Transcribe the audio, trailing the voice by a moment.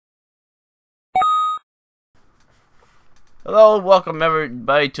Hello, welcome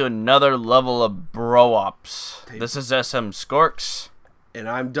everybody to another level of Bro Ops. This is SM Skorks. And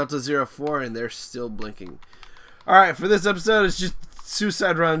I'm Delta04, and they're still blinking. Alright, for this episode, it's just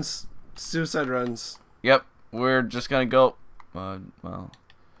suicide runs. Suicide runs. Yep, we're just gonna go.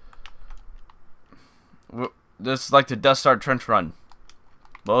 This is like the Death Star trench run.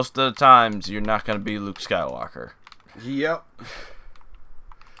 Most of the times, you're not gonna be Luke Skywalker. Yep.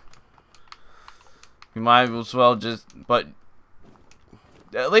 You might as well but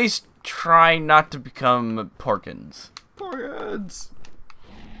at least try not to become Porkins. Porkins.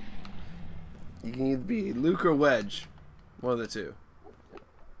 You can either be Luke or Wedge. One of the two.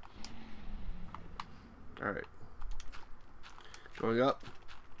 Alright. Going up.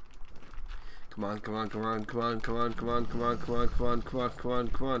 Come on, come on, come on, come on, come on, come on, come on, come on, come on, come on, come on,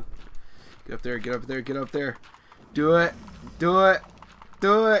 come on. Get up there, get up there, get up there. Do it. Do it.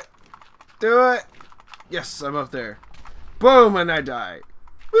 Do it. Do it. Yes, I'm up there. Boom, and I die.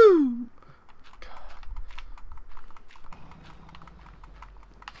 Woo!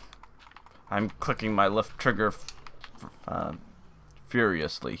 I'm clicking my left trigger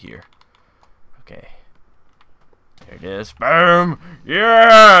furiously here. Okay. There it is. Boom!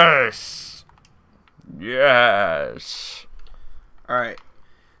 Yes! Yes! Alright.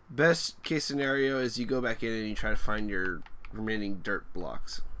 Best case scenario is you go back in and you try to find your remaining dirt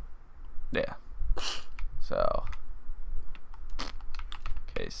blocks. Yeah. So.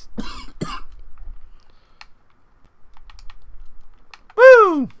 Case.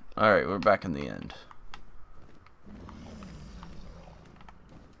 Woo! Alright, we're back in the end.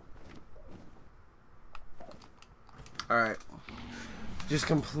 Alright. Just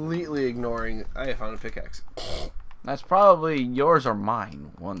completely ignoring. I found a pickaxe. That's probably yours or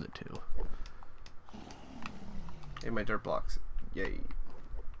mine. One of the two. Hey, my dirt blocks. Yay.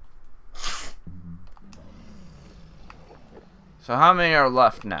 So how many are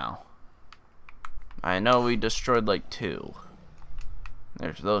left now? I know we destroyed like 2.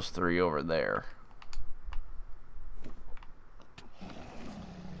 There's those 3 over there.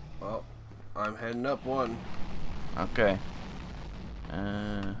 Well, I'm heading up one. Okay.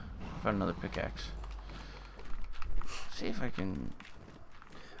 Find another pickaxe. See if I can.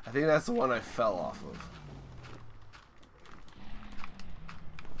 I think that's the one I fell off of.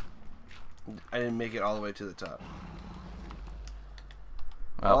 I didn't make it all the way to the top.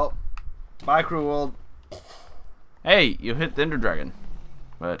 Well, bye, Crew World. Hey, you hit the Ender Dragon.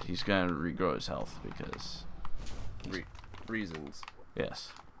 But he's gonna regrow his health because. Reasons.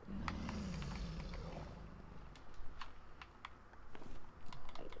 Yes.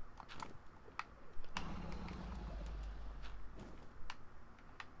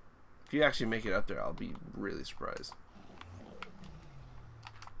 If you actually make it up there, I'll be really surprised.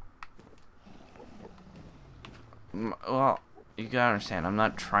 Well, you gotta understand, I'm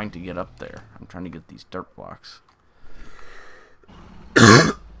not trying to get up there. I'm trying to get these dirt blocks.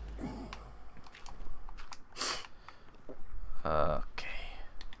 Okay.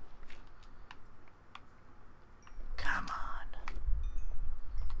 Come on.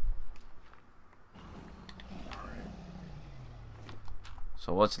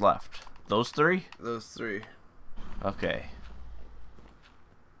 So what's left? Those 3? Those 3. Okay.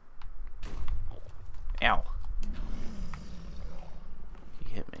 Ow. He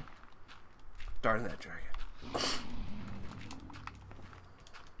hit me. Darn that dragon.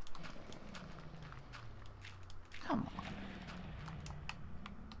 Come on.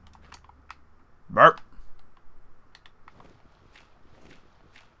 Burp.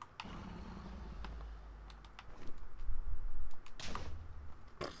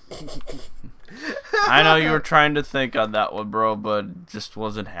 I know you were trying to think on that one, bro, but it just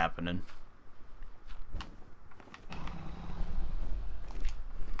wasn't happening.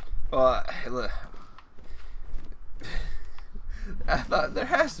 Well, look. I thought there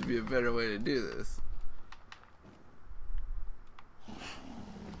has to be a better way to do this.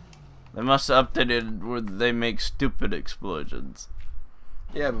 They must have updated where they make stupid explosions.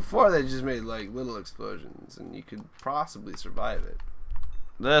 Yeah, before they just made like little explosions and you could possibly survive it.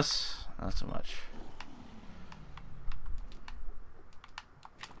 This, not so much.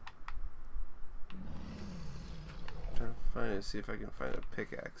 I'm trying to find it, see if I can find a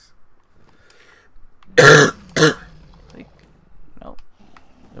pickaxe. No.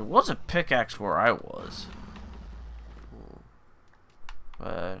 There was a pickaxe where I was.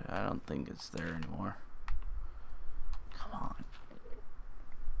 But I don't think it's there anymore. Come on.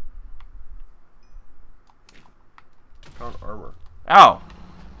 Found armor. Ow!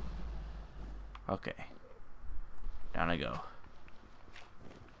 Okay. Down I go.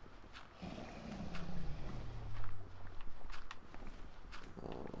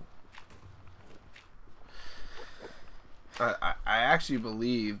 actually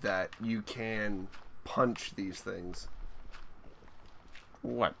believe that you can punch these things.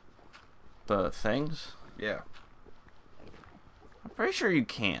 What? The things? Yeah. I'm pretty sure you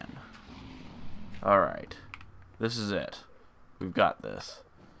can. Alright. This is it. We've got this.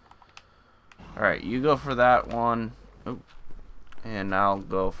 Alright, you go for that one. Oop. And I'll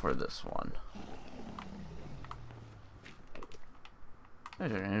go for this one.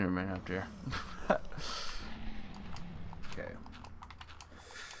 There's an Enderman up there. Okay.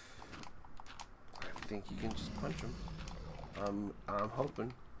 I think you can just punch him. I'm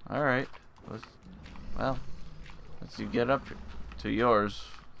hoping. Alright. Well, once you get up to yours,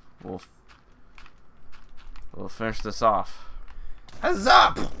 we'll finish this off.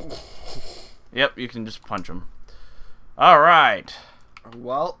 Huzzah! Yep, you can just punch him. Alright.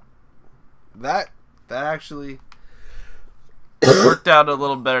 Well, that actually worked out a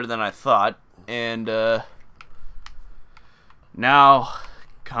little better than I thought. And now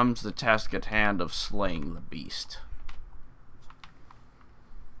comes the task at hand of slaying the beast.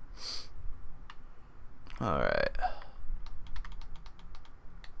 Alright.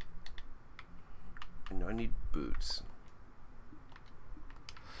 I know I need boots.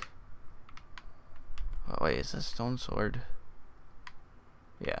 Oh, wait, is this stone sword?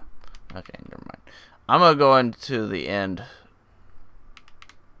 Yeah. Okay, never mind. I'm gonna go into the end.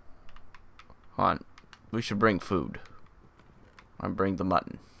 Hold on. We should bring food. I'm gonna bring the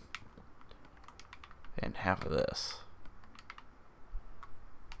mutton. And half of this.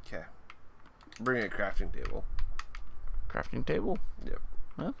 Okay. Bring a crafting table. Crafting table? Yep.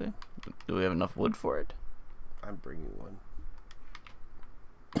 Okay. Do we have enough wood for it? I'm bringing one.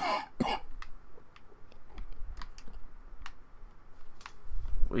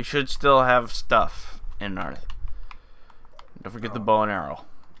 We should still have stuff in our... Don't forget the bow and arrow.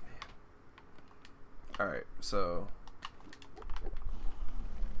 Alright, so...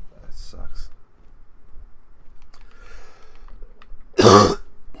 That sucks.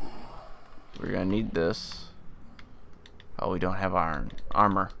 We're gonna need this. Oh, we don't have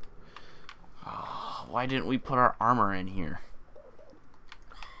armor. Oh, why didn't we put our armor in here?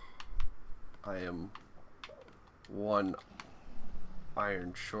 I am one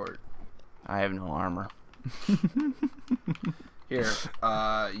iron short. I have no armor. Here,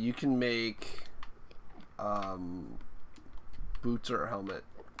 you can make boots or a helmet.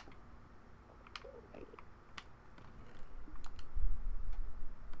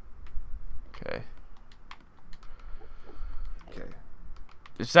 Okay. Okay.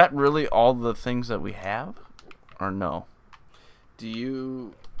 Is that really all the things that we have? Or no? Do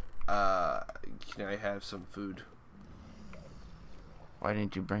you can I have some food? Why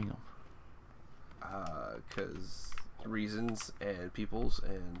didn't you bring them? 'Cause reasons and peoples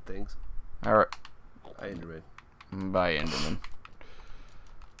and things. Alright. I Enderman. Bye, Enderman.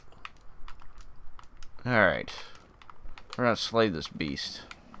 Alright. We're gonna slay this beast.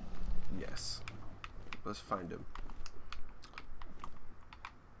 Yes. Let's find him.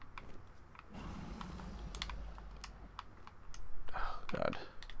 Oh, God.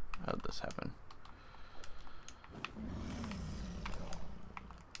 How'd this happen?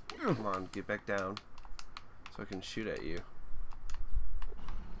 Come on, get back down so I can shoot at you.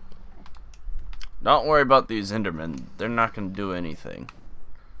 Don't worry about these Endermen. They're not gonna do anything.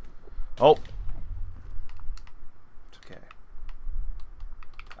 Oh! It's okay.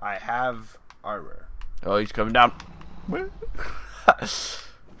 I have armor. Oh, he's coming down.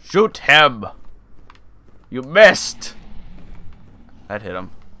 Shoot him! You missed! That hit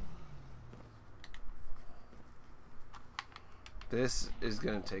him. This is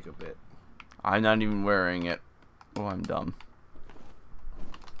gonna take a bit. I'm not even wearing it. Oh, I'm dumb.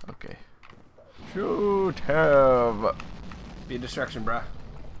 Okay. Shoot him! Be a distraction, bruh.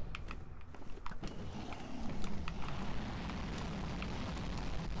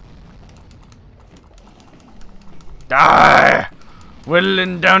 Die!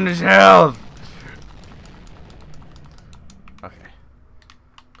 Whittling down his health! Okay.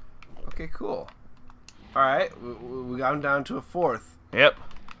 Okay, cool. Alright, we got him down to a fourth. Yep.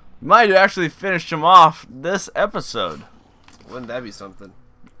 We might have actually finished him off this episode. Wouldn't that be something?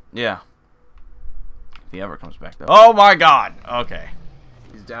 Yeah. If he ever comes back, though. Oh my God! Okay.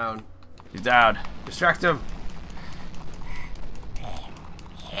 He's down. He's down. Distract him.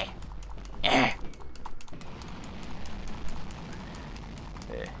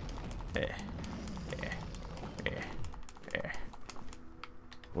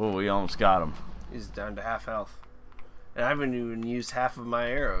 Oh, we almost got him. He's down to half health. And I haven't even used half of my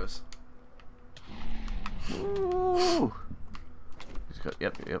arrows. Ooh. He's good.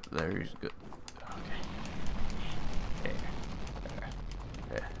 Yep, there he's good. Okay.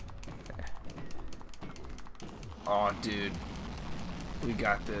 Oh, dude. We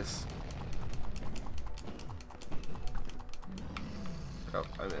got this. Oh,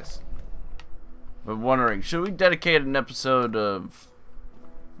 I missed. I'm wondering, should we dedicate an episode of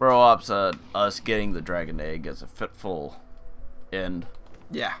Bro Ops us getting the Dragon Egg as a fitful end?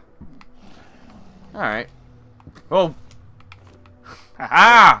 Yeah. Alright. Oh!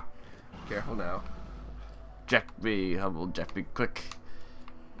 Ha-ha! Careful now. Jack be humble, Jack be quick.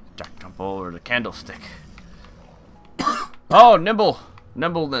 Jack jump over the candlestick. Oh,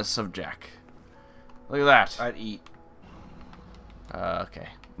 nimbleness of Jack. Look at that. I'd eat. Okay.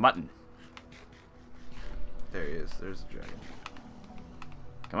 Mutton. There he is. There's the dragon.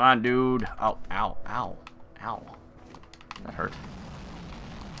 Come on, dude. Oh, ow, ow, ow. That hurt.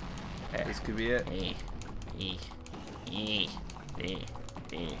 This could be it.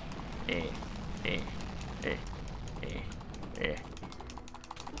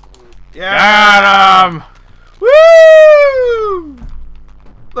 Yeah! Got him! Woo!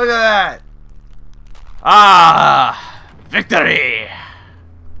 Look at that! Ah! Victory!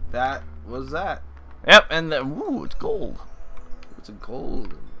 That was that. Yep, and the, ooh, it's gold. It's a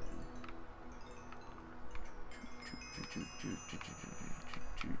gold.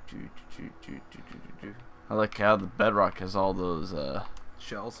 I like how the bedrock has all those,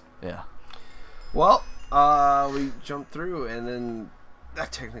 Shells. yeah. Well, we jumped through, and then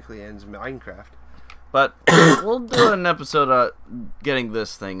that technically ends Minecraft. But we'll do an episode getting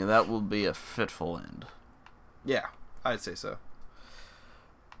this thing, and that will be a fitful end. Yeah, I'd say so.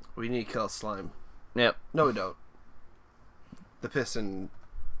 We need to kill slime. Yep. No, we don't. The piston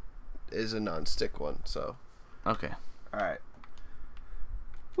is a non-stick one, so. Okay. Alright.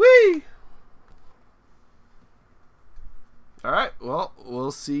 Whee! Alright, well,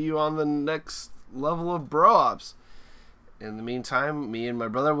 we'll see you on the next level of Bro Ops. In the meantime, me and my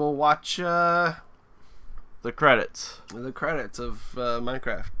brother will watch The credits. the credits of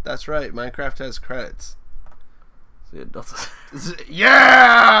Minecraft. That's right, Minecraft has credits. See, it doesn't.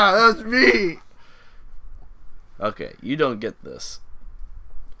 Yeah! That's me! Okay, you don't get this.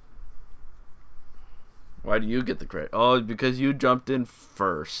 Why do you get the credit? Oh, because you jumped in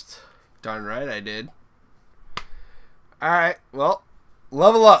first. Darn right I did. Alright, well,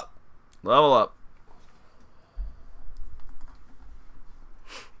 level up. Level up.